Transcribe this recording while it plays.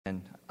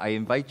I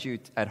invite you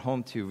at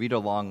home to read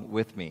along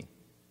with me.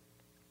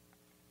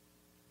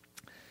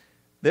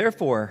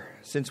 Therefore,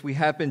 since we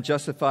have been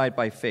justified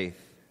by faith,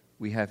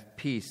 we have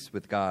peace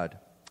with God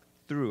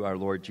through our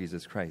Lord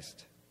Jesus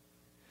Christ.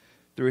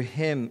 Through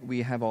him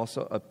we have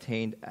also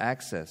obtained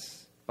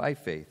access by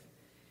faith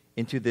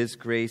into this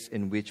grace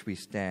in which we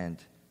stand,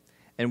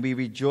 and we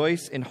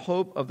rejoice in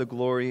hope of the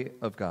glory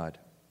of God.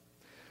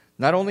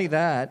 Not only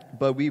that,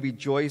 but we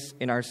rejoice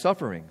in our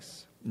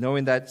sufferings,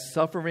 knowing that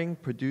suffering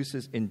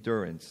produces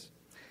endurance,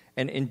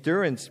 and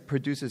endurance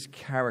produces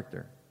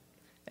character,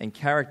 and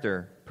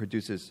character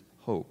produces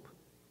hope.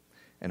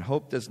 And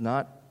hope does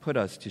not put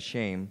us to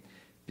shame,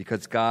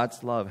 because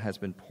God's love has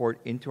been poured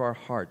into our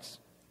hearts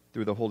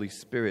through the Holy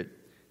Spirit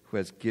who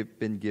has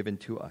been given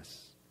to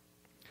us.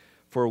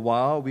 For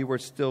while we were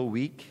still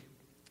weak,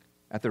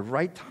 at the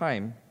right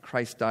time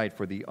Christ died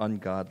for the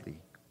ungodly.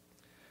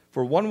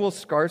 For one will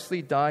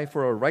scarcely die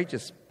for a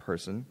righteous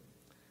person,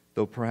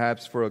 though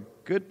perhaps for a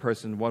good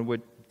person one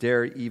would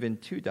dare even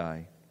to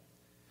die.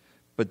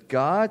 But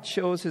God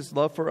shows his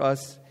love for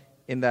us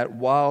in that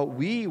while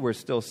we were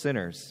still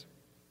sinners,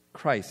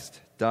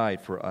 Christ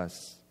died for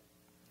us.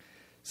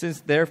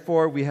 Since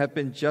therefore we have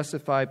been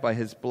justified by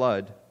his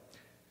blood,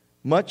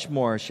 much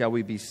more shall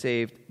we be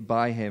saved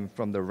by him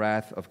from the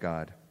wrath of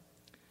God.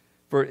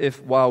 For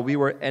if while we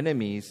were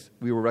enemies,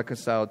 we were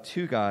reconciled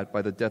to God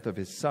by the death of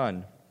his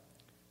Son,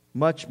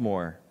 much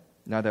more,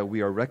 now that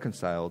we are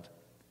reconciled,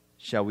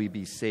 shall we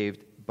be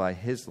saved by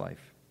his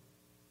life.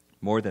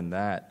 More than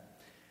that,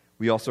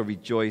 we also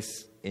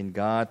rejoice in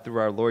God through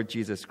our Lord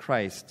Jesus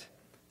Christ,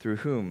 through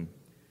whom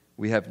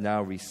we have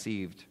now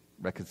received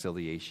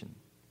reconciliation.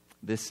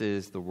 This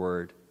is the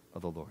word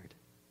of the Lord.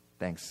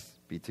 Thanks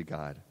be to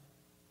God.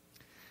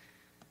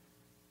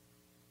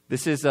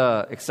 This is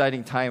an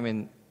exciting time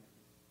in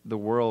the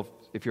world.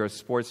 If you're a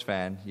sports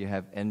fan, you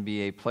have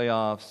NBA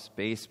playoffs,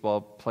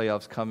 baseball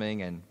playoffs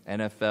coming, and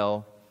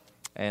NFL.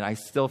 And I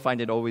still find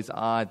it always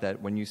odd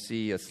that when you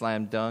see a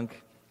slam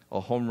dunk,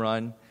 a home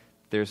run,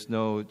 there's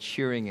no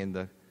cheering in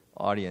the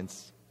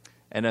audience.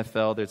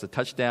 NFL, there's a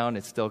touchdown,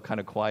 it's still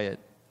kind of quiet.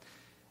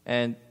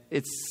 And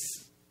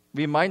it's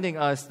reminding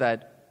us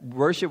that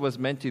worship was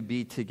meant to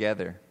be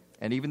together.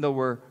 And even though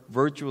we're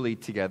virtually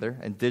together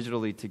and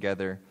digitally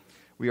together,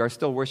 we are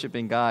still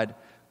worshiping God,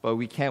 but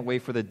we can't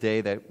wait for the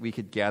day that we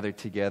could gather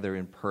together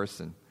in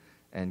person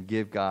and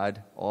give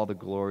God all the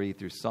glory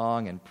through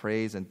song and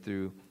praise and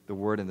through the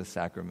word and the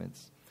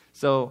sacraments.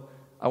 So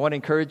I want to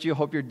encourage you.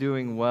 Hope you're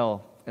doing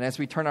well. And as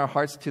we turn our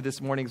hearts to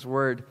this morning's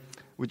word,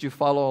 would you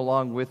follow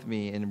along with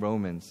me in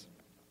Romans?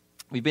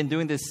 We've been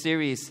doing this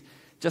series,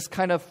 just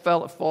kind of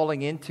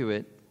falling into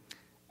it.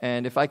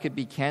 And if I could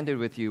be candid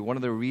with you, one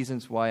of the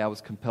reasons why I was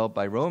compelled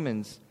by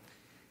Romans,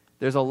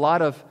 there's a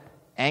lot of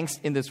angst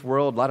in this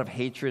world, a lot of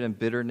hatred and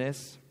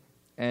bitterness.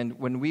 And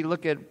when we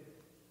look at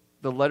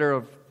the letter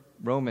of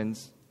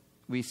Romans,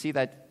 we see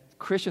that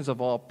Christians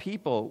of all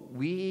people,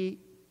 we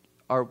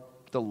are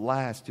the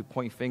last to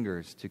point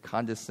fingers, to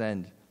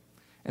condescend.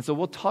 And so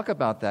we'll talk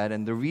about that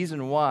and the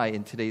reason why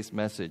in today's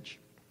message.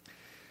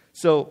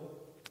 So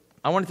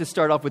I wanted to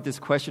start off with this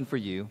question for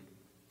you.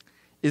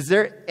 Is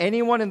there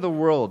anyone in the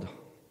world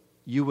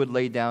you would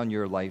lay down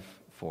your life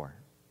for?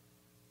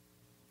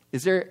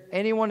 Is there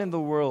anyone in the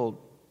world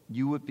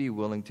you would be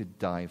willing to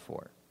die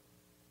for?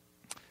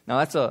 Now,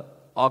 that's an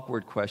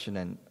awkward question,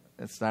 and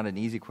it's not an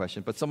easy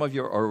question, but some of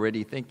you are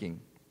already thinking.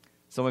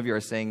 Some of you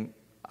are saying,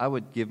 I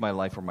would give my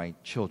life for my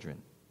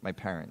children, my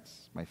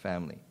parents, my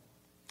family.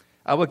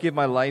 I would give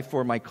my life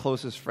for my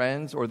closest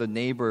friends or the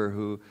neighbor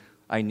who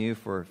I knew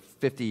for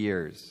 50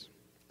 years.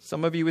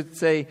 Some of you would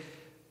say,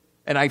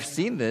 and I've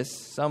seen this,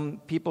 some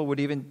people would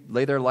even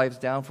lay their lives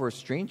down for a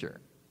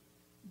stranger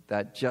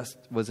that just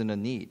was in a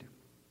need.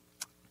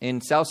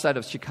 In south side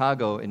of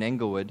Chicago, in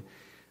Englewood,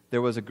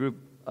 there was a group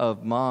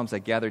of moms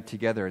that gathered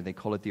together, and they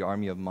call it the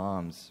Army of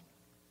Moms.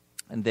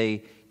 And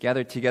they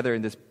gathered together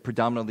in this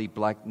predominantly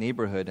black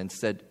neighborhood and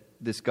said,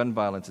 this gun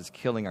violence is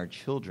killing our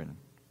children.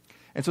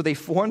 And so they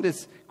formed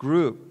this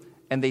group,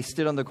 and they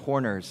stood on the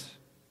corners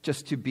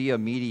just to be a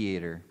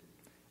mediator.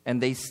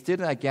 And they stood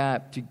in that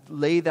gap to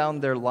lay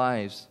down their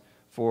lives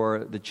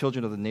for the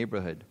children of the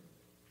neighborhood.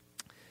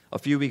 A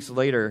few weeks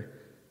later,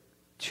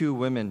 two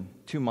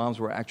moms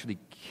were actually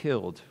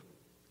killed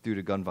due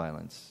to gun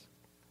violence.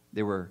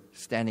 They were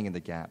standing in the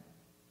gap.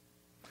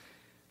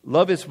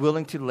 Love is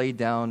willing to lay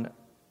down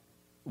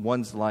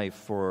one's life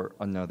for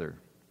another.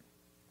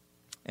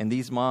 And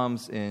these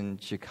moms in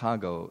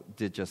Chicago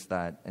did just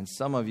that. And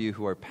some of you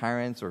who are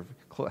parents or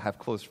have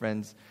close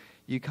friends,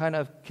 you kind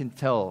of can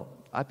tell,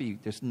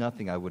 there's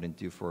nothing I wouldn't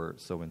do for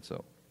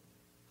so-and-so.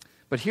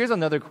 But here's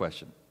another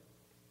question.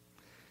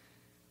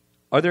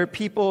 Are there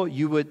people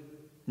you would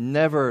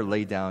never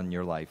lay down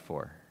your life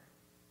for?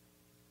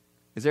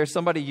 Is there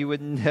somebody you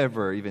would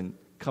never even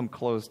come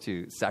close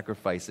to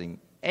sacrificing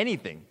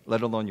anything,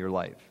 let alone your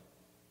life?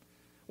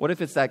 What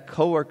if it's that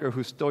coworker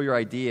who stole your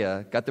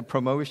idea, got the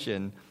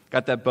promotion,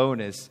 got that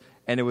bonus,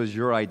 and it was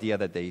your idea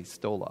that they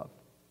stole off?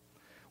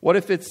 What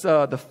if it's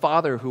the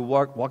father who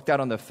walked out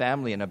on the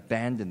family and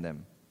abandoned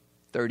them?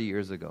 30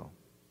 years ago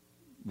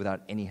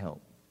without any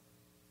help?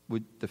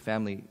 Would the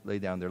family lay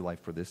down their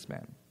life for this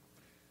man?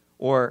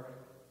 Or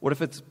what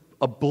if it's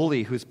a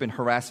bully who's been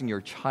harassing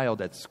your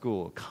child at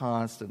school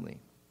constantly?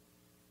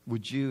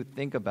 Would you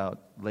think about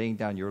laying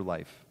down your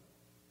life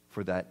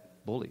for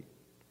that bully?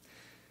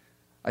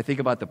 I think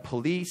about the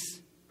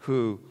police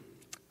who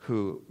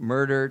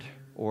murdered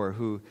or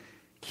who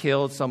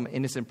killed some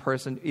innocent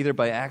person, either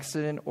by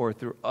accident or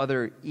through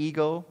other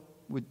ego.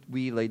 Would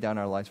we lay down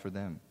our lives for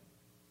them?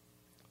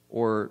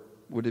 Or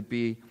would it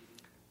be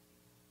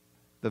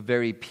the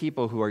very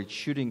people who are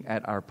shooting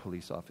at our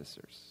police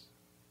officers,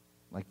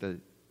 like the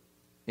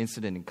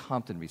incident in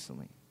Compton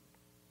recently?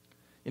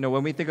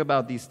 When we think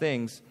about these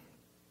things,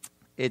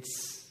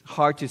 it's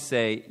hard to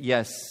say,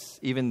 yes,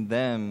 even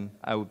them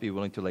I would be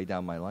willing to lay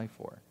down my life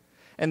for.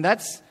 And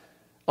that's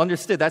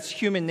understood. That's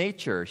human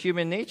nature.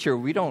 Human nature,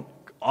 we don't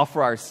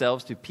offer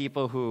ourselves to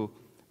people who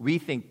we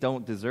think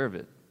don't deserve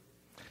it.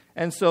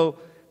 And so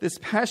this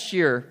past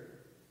year,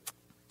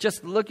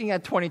 just looking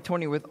at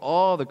 2020 with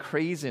all the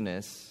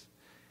craziness,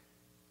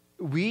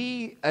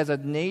 we as a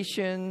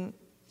nation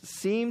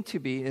seem to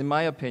be, in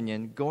my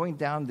opinion, going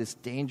down this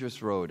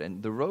dangerous road.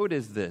 And the road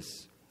is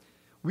this.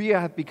 We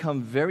have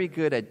become very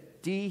good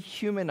at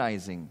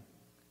dehumanizing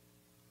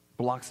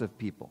blocks of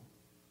people,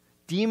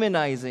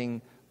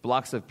 demonizing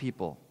blocks of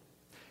people.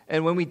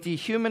 And when we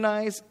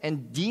dehumanize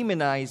and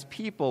demonize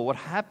people, what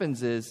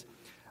happens is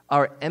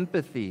our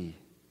empathy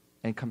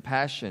and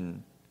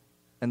compassion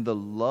and the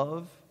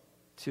love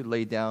to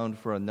lay down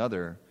for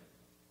another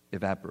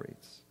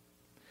evaporates.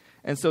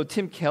 And so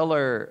Tim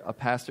Keller, a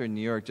pastor in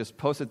New York, just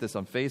posted this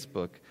on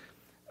Facebook.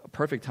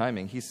 Perfect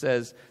timing. He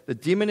says, the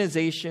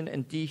demonization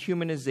and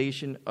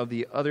dehumanization of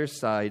the other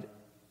side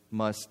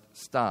must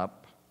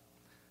stop.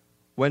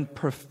 When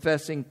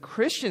professing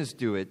Christians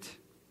do it,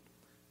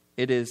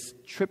 it is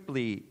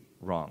triply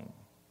wrong.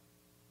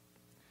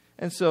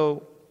 And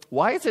so,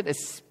 why is it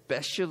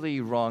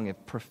especially wrong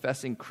if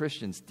professing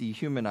Christians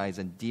dehumanize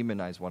and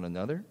demonize one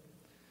another?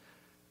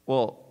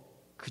 Well,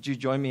 could you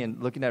join me in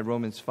looking at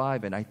Romans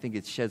 5? And I think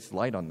it sheds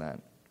light on that.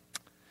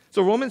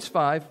 So Romans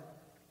 5,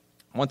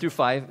 1 through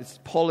 5,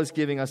 Paul is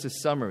giving us a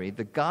summary.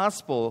 The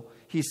gospel,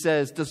 he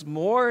says, does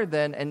more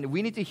than, and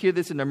we need to hear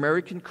this in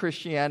American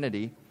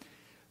Christianity,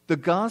 the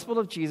gospel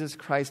of Jesus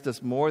Christ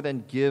does more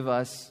than give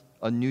us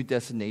a new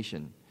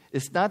destination.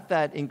 It's not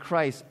that in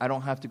Christ I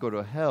don't have to go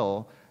to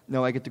hell.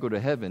 No, I get to go to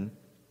heaven.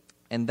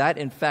 And that,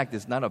 in fact,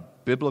 is not a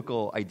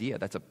biblical idea.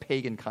 That's a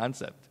pagan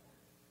concept.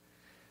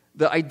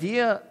 The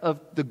idea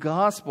of the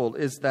gospel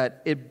is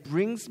that it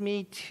brings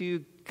me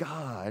to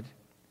God,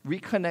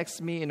 reconnects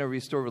me in a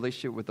restored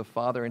relationship with the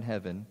Father in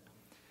heaven,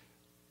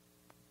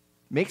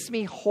 makes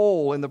me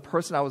whole in the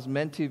person I was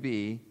meant to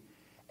be,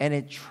 and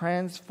it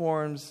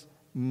transforms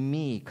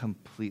me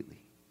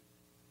completely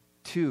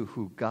to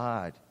who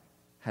God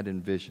had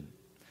envisioned.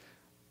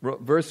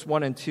 Verse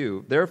 1 and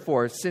 2,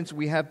 therefore, since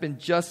we have been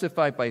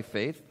justified by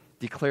faith,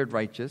 declared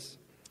righteous,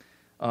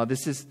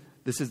 this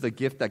is the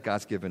gift that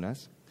God's given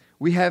us.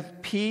 We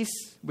have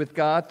peace with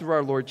God through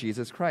our Lord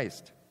Jesus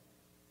Christ.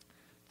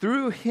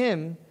 Through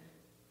him,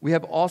 we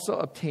have also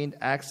obtained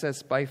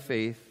access by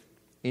faith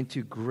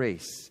into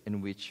grace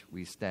in which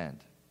we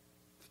stand.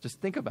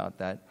 Just think about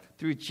that.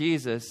 Through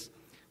Jesus,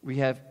 we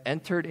have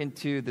entered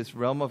into this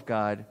realm of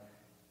God.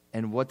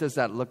 And what does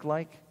that look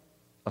like?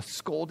 A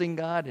scolding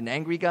God, an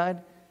angry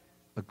God,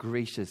 a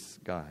gracious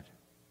God.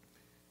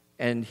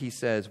 And he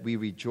says, we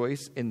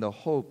rejoice in the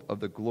hope of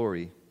the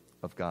glory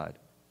of God.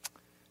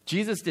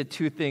 Jesus did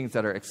two things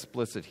that are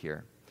explicit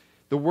here.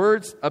 The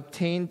words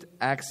obtained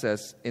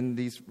access in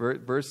these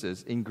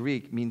verses in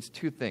Greek means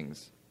two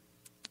things.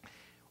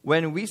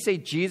 When we say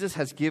Jesus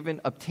has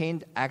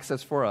obtained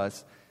access for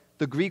us,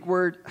 the Greek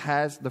word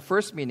has, the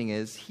first meaning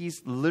is,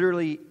 he's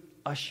literally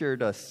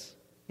ushered us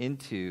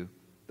into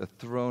the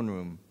throne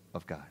room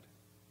of God.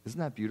 Isn't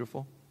that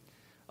beautiful?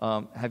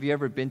 Have you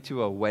ever been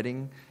to a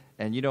wedding?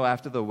 And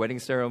after the wedding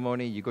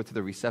ceremony, you go to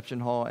the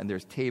reception hall and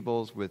there's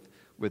tables with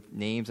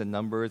names and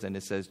numbers, and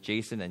it says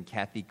Jason and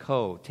Kathy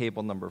Coe,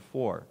 table number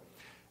 4.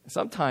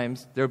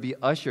 Sometimes there'll be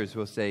ushers who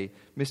will say,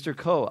 Mr.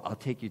 Coe, I'll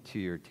take you to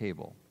your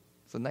table.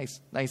 It's a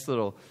nice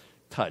little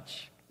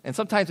touch. And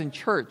sometimes in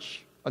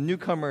church,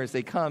 newcomers,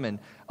 they come and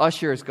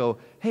ushers go,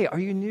 hey, are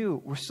you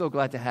new? We're so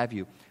glad to have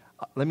you.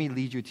 Let me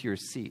lead you to your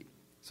seat.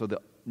 So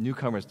the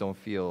newcomers don't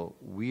feel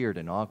weird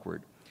and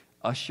awkward.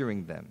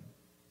 Ushering them,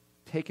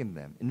 taking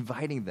them,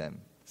 inviting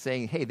them,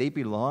 saying, hey, they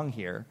belong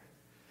here.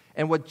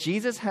 And what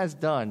Jesus has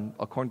done,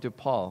 according to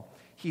Paul,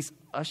 he's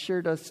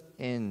ushered us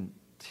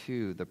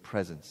into the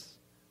presence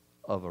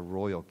of a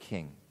royal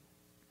king.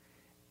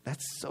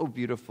 That's so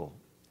beautiful.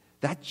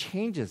 That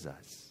changes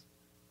us.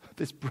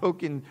 This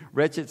broken,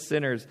 wretched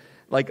sinners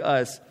like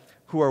us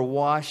who are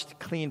washed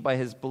clean by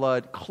his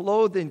blood,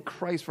 clothed in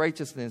Christ's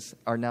righteousness,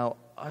 are now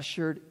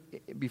ushered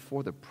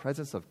before the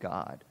presence of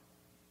God.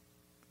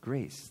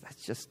 Grace, that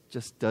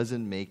just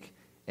doesn't make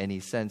any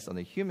sense on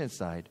the human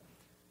side.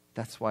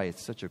 That's why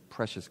it's such a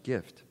precious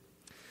gift.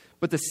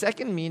 But the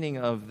second meaning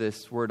of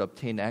this word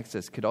obtain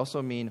access could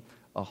also mean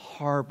a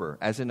harbor,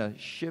 as in a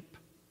ship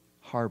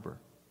harbor.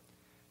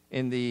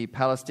 In the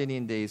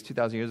Palestinian days,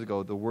 2,000 years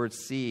ago, the word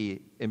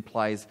sea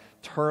implies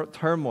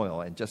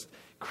turmoil and just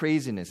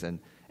craziness. And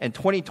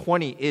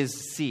 2020 is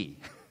sea.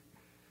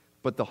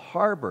 But the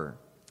harbor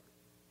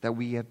that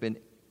we have been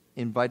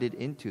invited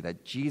into,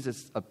 that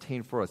Jesus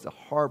obtained for us, the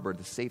harbor,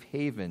 the safe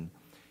haven,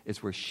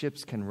 is where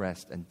ships can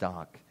rest and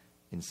dock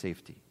in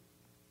safety.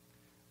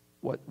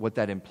 What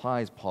that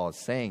implies, Paul is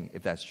saying,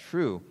 if that's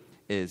true,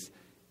 is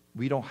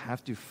we don't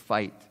have to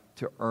fight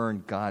to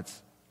earn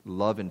God's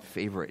love and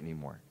favor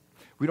anymore.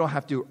 We don't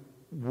have to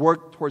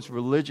work towards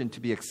religion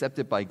to be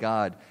accepted by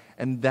God,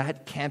 and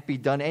that can't be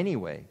done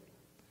anyway.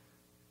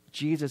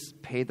 Jesus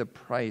paid the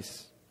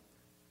price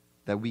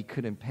that we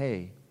couldn't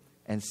pay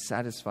and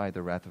satisfied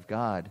the wrath of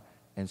God.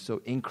 And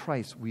so in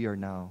Christ, we are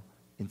now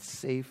in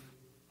safe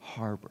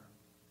harbor.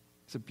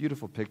 It's a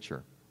beautiful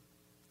picture,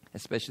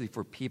 especially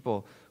for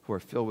people who are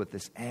filled with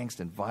this angst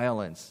and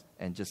violence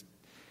and just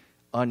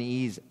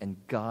unease. And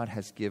God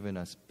has given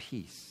us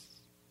peace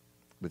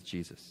with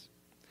Jesus.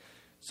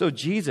 So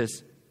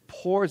Jesus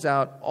pours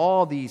out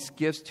all these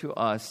gifts to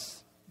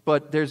us,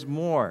 but there's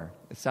more.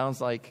 It sounds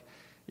like,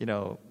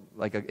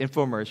 like an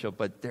infomercial,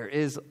 but there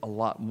is a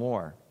lot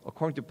more.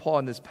 According to Paul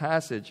in this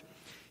passage,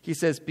 he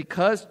says,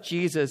 because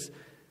Jesus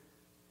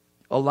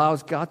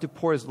allows God to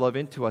pour his love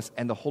into us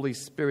and the Holy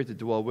Spirit to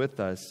dwell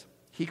with us,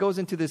 he goes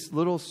into this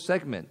little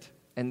segment,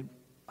 and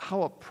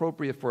how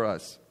appropriate for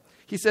us.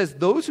 He says,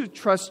 those who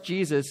trust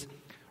Jesus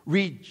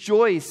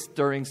rejoice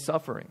during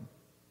suffering.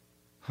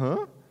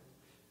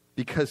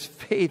 Because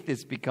faith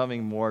is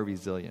becoming more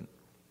resilient.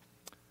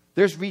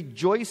 There's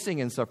rejoicing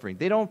in suffering.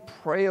 They don't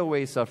pray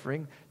away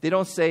suffering. They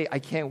don't say, I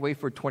can't wait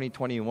for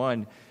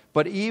 2021.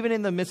 But even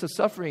in the midst of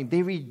suffering,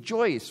 they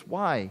rejoice.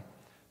 Why?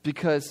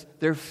 Because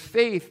their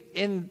faith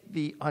in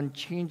the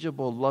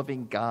unchangeable,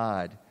 loving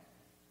God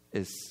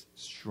is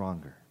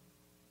stronger.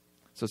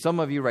 So some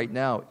of you right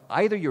now,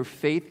 either your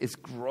faith is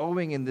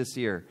growing in this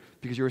year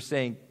because you're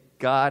saying,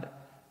 God,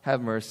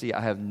 have mercy.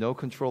 I have no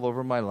control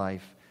over my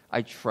life.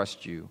 I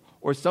trust you.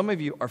 Or some of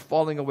you are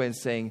falling away and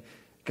saying,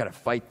 got to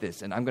fight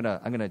this, and I'm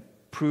gonna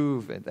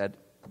prove that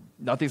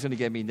nothing's going to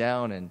get me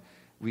down, and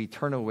we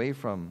turn away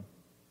from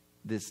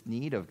this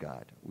need of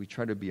God. We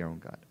try to be our own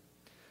God.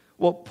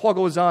 Well, Paul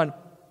goes on,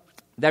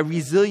 that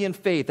resilient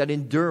faith, that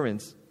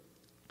endurance,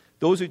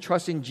 those who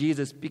trust in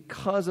Jesus,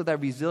 because of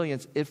that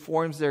resilience, it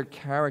forms their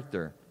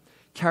character.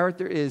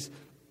 Character is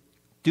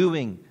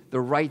doing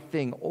the right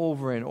thing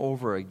over and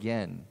over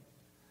again.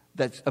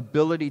 That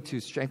ability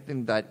to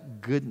strengthen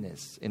that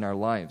goodness in our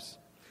lives.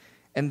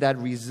 And that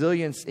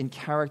resilience in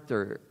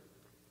character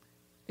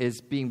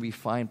is being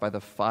refined by the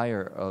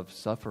fire of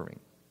suffering.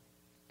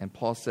 And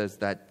Paul says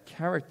that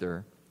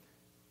character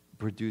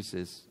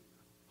produces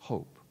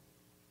hope.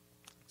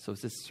 So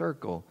it's this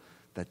circle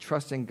that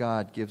trusting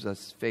God gives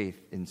us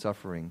faith in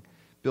suffering,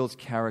 builds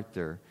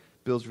character,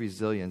 builds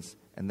resilience,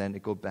 and then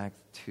it goes back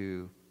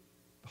to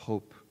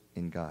hope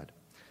in God.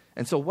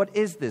 And so what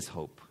is this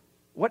hope?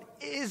 What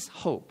is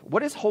hope?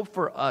 What is hope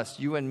for us,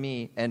 you and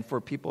me, and for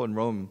people in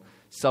Rome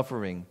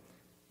suffering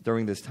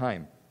during this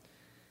time?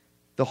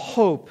 The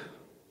hope,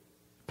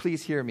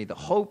 please hear me, the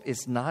hope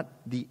is not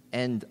the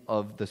end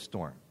of the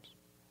storms.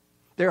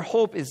 Their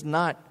hope is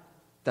not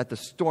that the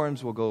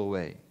storms will go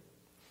away.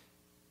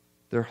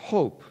 Their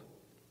hope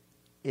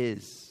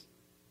is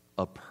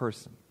a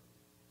person.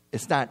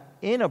 It's not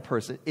in a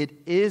person, it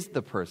is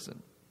the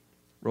person.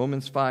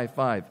 Romans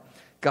 5:5.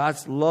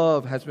 God's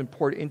love has been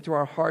poured into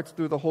our hearts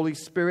through the Holy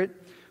Spirit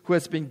who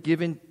has been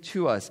given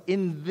to us.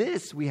 In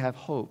this we have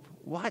hope.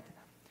 What?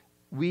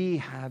 We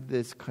have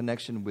this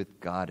connection with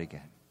God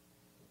again.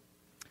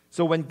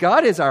 So when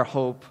God is our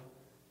hope,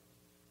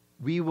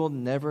 we will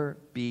never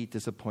be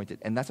disappointed.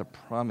 And that's a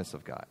promise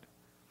of God.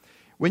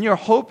 When your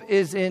hope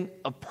is in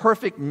a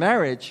perfect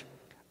marriage,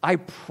 I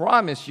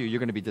promise you, you're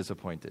going to be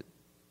disappointed.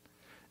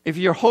 If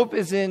your hope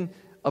is in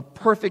a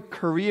perfect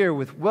career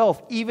with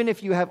wealth, even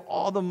if you have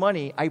all the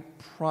money, I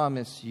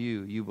promise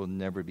you, you will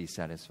never be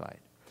satisfied.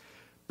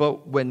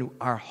 But when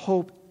our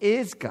hope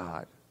is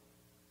God,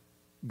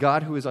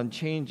 God who is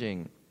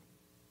unchanging,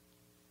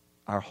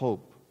 our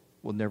hope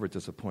will never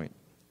disappoint.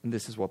 And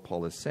this is what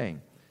Paul is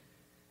saying.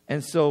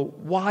 And so,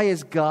 why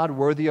is God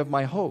worthy of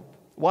my hope?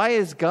 Why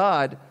is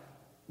God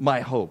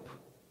my hope?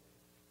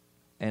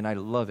 And I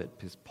love it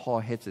because Paul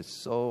hits it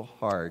so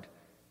hard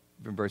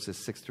in verses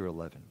 6 through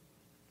 11.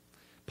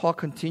 Paul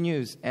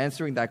continues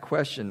answering that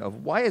question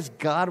of why is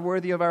God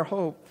worthy of our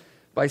hope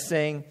by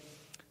saying,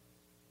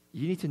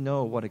 you need to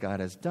know what God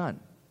has done.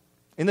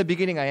 In the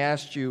beginning, I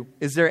asked you,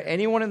 is there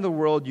anyone in the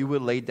world you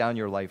would lay down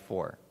your life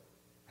for?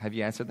 Have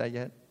you answered that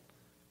yet?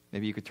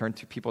 Maybe you could turn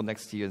to people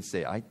next to you and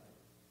say, I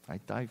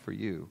died for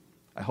you.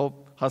 I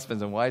hope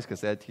husbands and wives could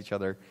say that to each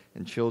other,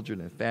 and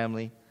children and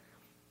family.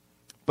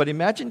 But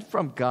imagine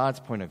from God's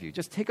point of view.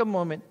 Just take a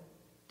moment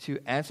to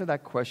answer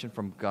that question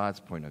from God's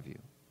point of view.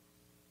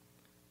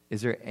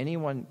 Is there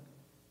anyone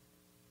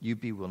you'd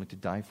be willing to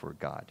die for,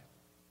 God?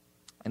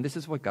 And this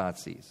is what God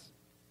sees.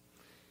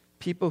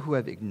 People who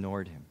have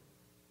ignored him.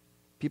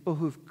 People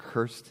who've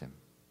cursed him.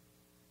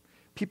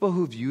 People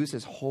who've used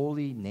his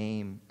holy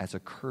name as a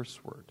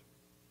curse word.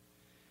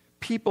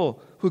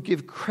 People who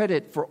give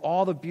credit for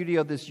all the beauty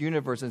of this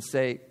universe and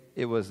say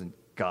it wasn't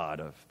God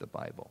of the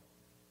Bible.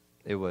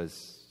 It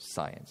was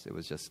science. It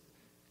was just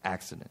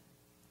accident.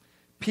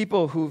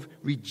 People who've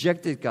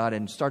rejected God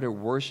and started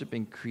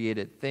worshiping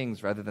created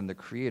things rather than the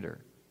Creator.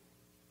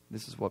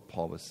 This is what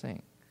Paul was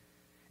saying.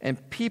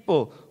 And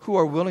people who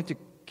are willing to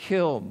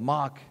kill,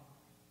 mock,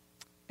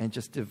 and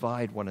just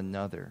divide one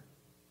another.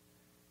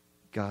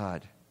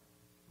 God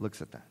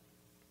looks at that.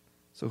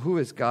 So who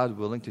is God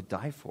willing to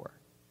die for?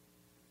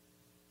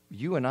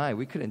 You and I,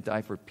 we couldn't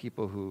die for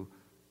people who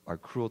are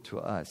cruel to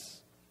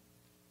us.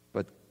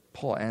 But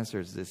Paul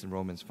answers this in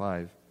Romans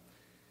 5.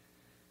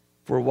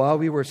 For while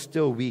we were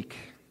still weak,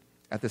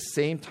 at the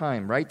same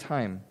time, right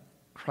time,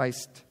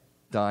 Christ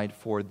died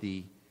for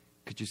the,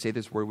 could you say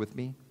this word with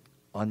me?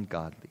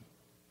 Ungodly.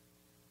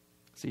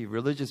 See,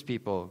 religious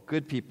people,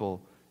 good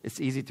people, it's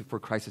easy for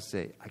Christ to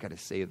say, I got to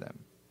save them.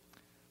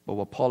 But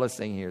what Paul is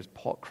saying here is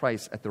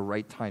Christ at the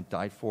right time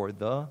died for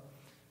the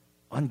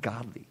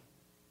ungodly.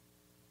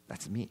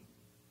 That's me.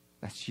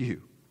 That's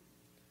you.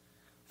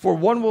 For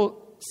one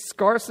will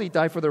scarcely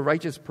die for the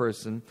righteous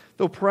person,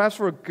 though perhaps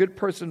for a good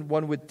person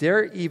one would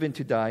dare even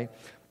to die.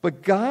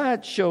 But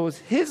God shows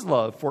his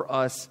love for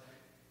us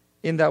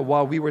in that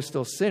while we were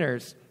still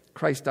sinners,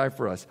 Christ died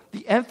for us.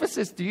 The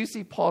emphasis, do you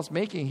see Paul's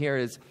making here,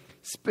 is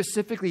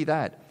specifically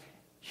that.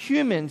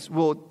 Humans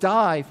will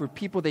die for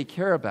people they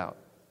care about.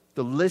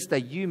 The list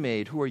that you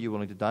made, who are you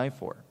willing to die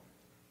for?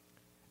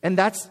 And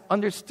that's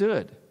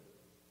understood.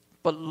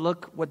 But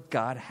look what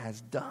God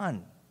has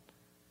done.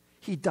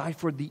 He died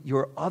for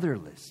your other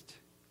list.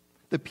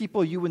 The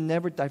people you would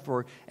never die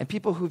for, and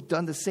people who've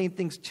done the same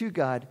things to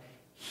God,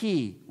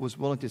 he was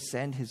willing to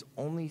send his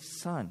only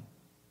son.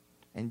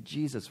 And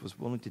Jesus was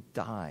willing to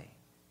die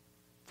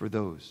for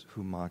those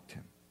who mocked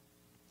him.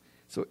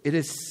 So it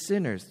is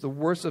sinners, the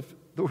worst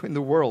in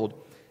the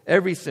world,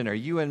 every sinner,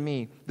 you and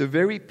me, the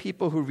very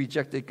people who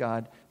rejected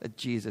God that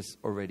Jesus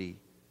already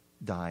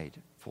died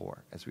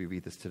for, as we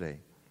read this today.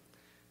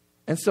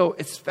 And so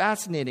it's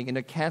fascinating. In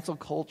a cancel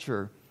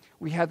culture,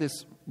 we have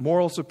this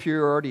moral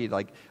superiority,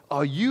 like,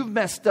 oh, you've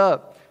messed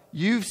up,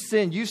 you've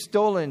sinned, you've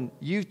stolen,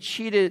 you've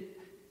cheated,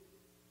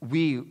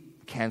 we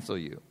cancel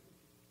you.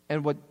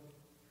 And what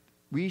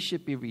we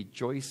should be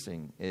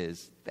rejoicing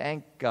is,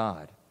 thank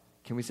God,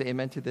 can we say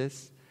amen to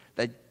this?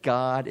 That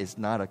God is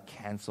not a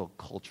cancel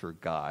culture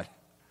God.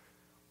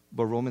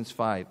 But Romans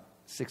 5,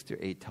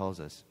 6-8 tells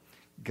us,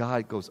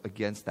 God goes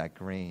against that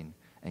grain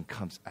and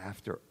comes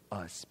after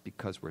us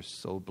because we're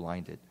so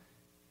blinded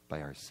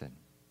by our sin.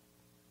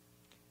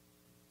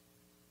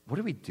 What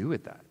do we do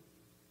with that?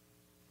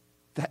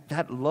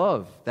 That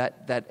love,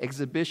 that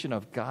exhibition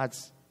of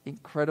God's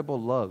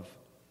incredible love,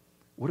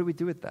 what do we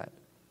do with that?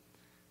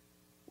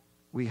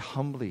 We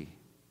humbly,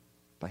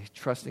 by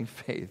trusting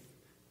faith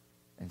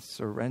and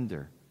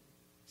surrender,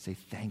 say,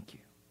 thank you.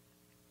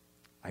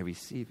 I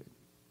receive it.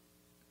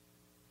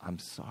 I'm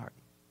sorry.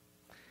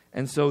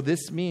 And so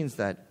this means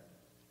that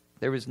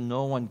there is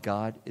no one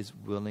God is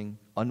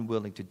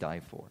unwilling to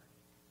die for,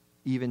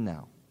 even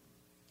now.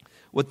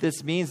 What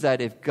this means that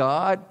if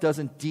God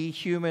doesn't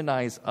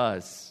dehumanize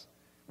us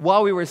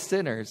while we were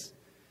sinners,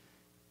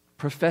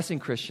 professing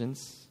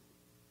Christians,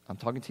 I'm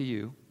talking to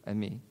you and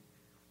me,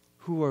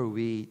 who are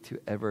we to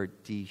ever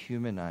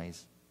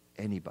dehumanize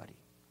anybody?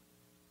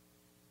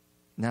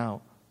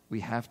 Now, we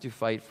have to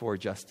fight for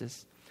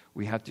justice.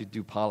 We have to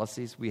do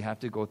policies. We have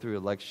to go through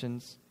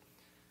elections.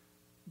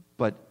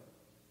 But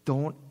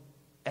don't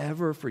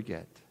ever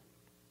forget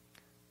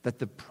that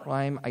the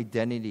prime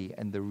identity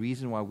and the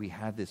reason why we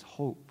have this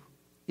hope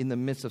in the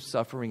midst of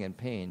suffering and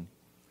pain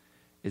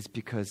is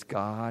because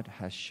God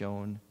has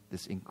shown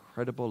this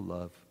incredible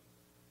love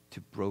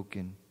to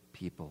broken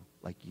people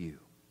like you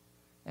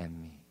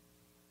and me.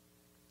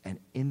 And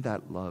in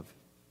that love,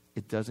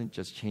 it doesn't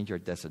just change our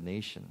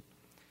destination.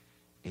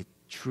 It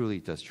truly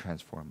does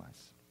transform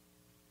us.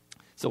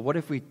 So what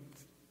if we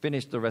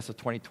finish the rest of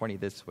 2020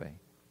 this way?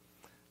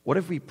 What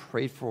if we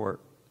prayed for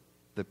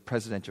the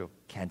presidential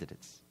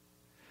candidates?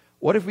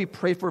 What if we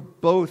pray for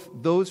both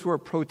those who are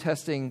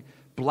protesting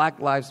Black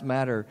Lives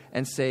Matter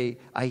and say,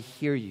 I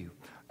hear you?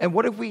 And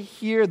what if we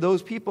hear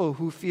those people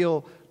who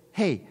feel,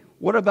 hey,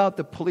 what about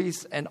the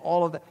police and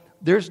all of that?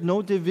 There's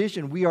no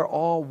division. We are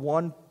all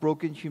one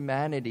broken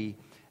humanity.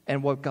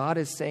 And what God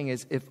is saying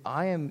is, if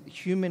I am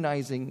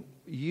humanizing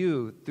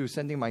you through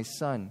sending my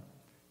son,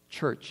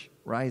 church,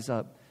 rise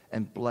up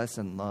and bless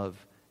and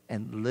love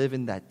and live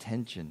in that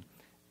tension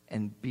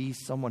and be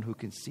someone who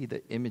can see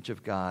the image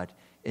of God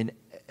in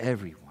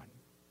everyone,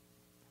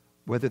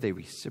 whether they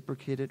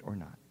reciprocate it or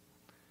not.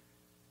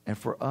 And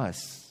for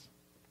us,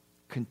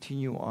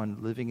 continue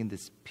on living in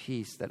this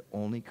peace that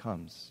only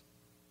comes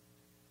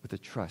with a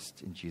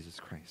trust in Jesus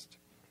Christ.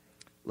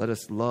 Let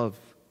us love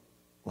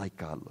like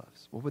God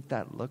loves. What would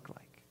that look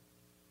like?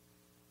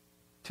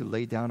 To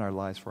lay down our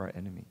lives for our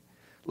enemy.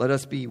 Let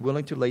us be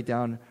willing to lay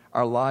down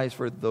our lives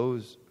for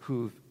those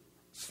who've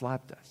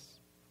slapped us.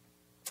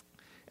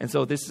 And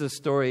so this is a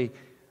story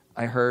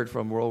I heard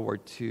from World War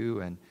II,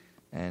 and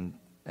And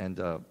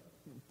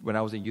when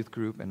I was in youth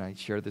group, and I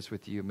shared this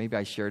with you, maybe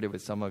I shared it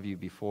with some of you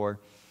before,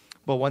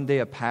 but one day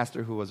a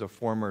pastor who was a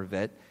former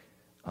vet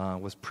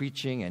was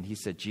preaching, and he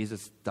said,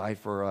 Jesus died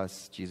for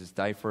us, Jesus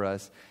died for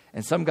us.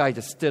 And some guy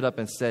just stood up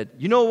and said,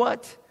 you know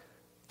what?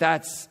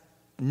 That's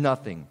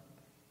nothing.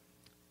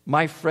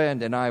 My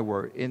friend and I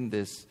were in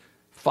this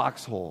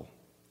foxhole,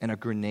 and a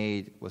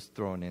grenade was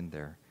thrown in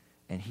there,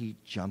 and he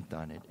jumped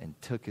on it and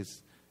took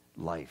his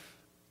life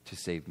to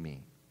save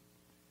me.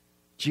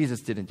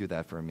 Jesus didn't do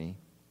that for me.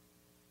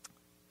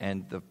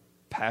 And the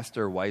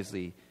pastor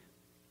wisely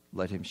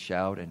let him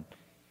shout, and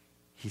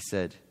he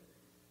said,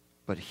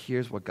 but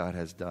here's what God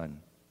has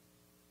done.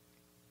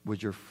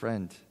 Would your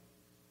friend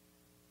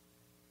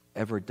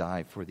ever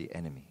die for the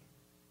enemy?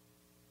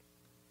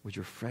 Would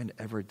your friend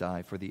ever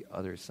die for the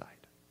other side?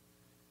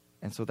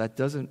 And so that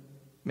doesn't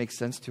make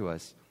sense to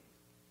us.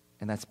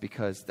 And that's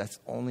because that's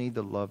only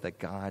the love that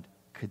God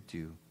could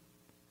do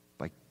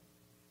by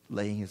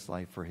laying his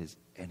life for his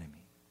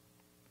enemy.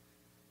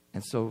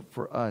 And so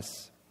for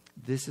us,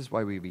 this is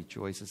why we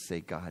rejoice and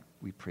say, God,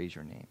 we praise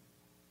your name.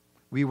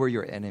 We were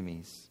your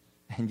enemies,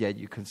 and yet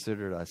you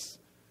considered us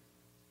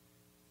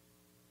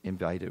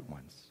invited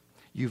ones.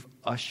 You've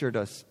ushered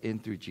us in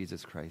through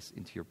Jesus Christ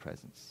into your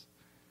presence.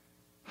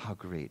 How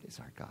great is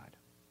our God.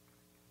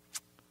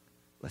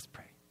 Let's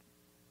pray.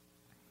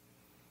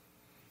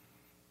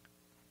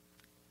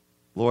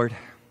 Lord,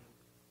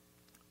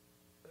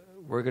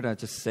 we're going to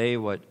just say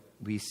what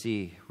we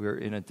see. We're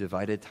in a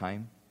divided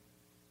time.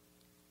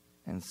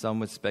 And some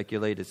would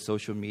speculate it's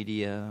social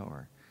media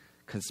or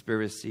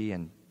conspiracy,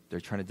 and they're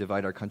trying to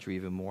divide our country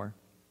even more.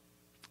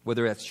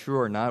 Whether that's true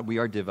or not, we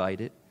are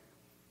divided.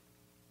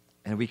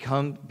 And we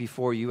come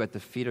before you at the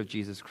feet of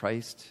Jesus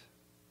Christ,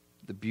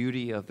 the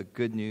beauty of the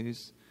good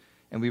news,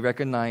 and we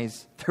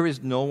recognize there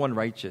is no one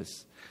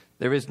righteous.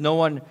 There is no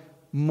one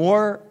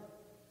more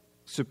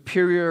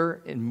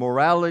superior in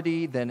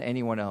morality than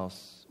anyone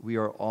else. We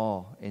are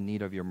all in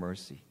need of your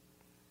mercy.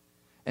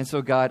 And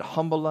so, God,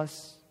 humble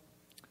us,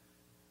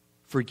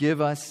 forgive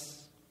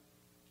us,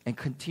 and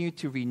continue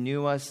to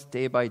renew us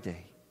day by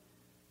day,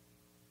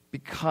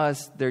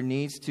 because there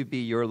needs to be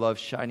your love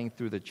shining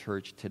through the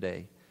church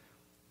today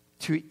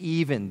to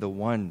even the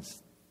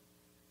ones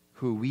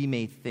who we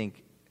may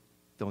think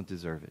don't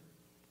deserve it.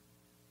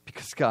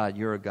 Because, God,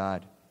 you're a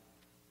God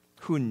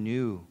who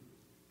knew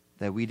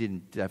that we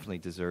didn't definitely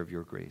deserve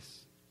your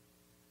grace,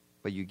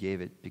 but you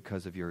gave it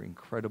because of your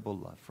incredible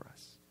love for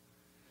us.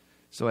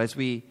 So as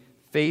we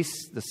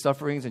face the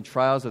sufferings and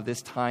trials of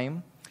this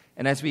time,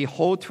 and as we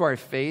hold to our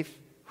faith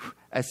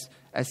as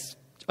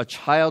a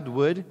child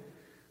would,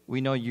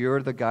 we know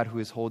you're the God who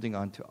is holding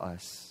on to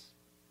us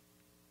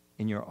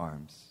in your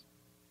arms.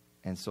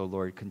 And so,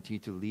 Lord, continue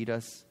to lead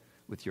us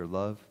with your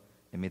love,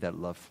 and may that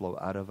love flow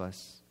out of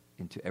us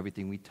into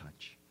everything we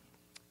touch.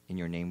 In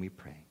your name we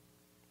pray.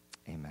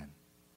 Amen.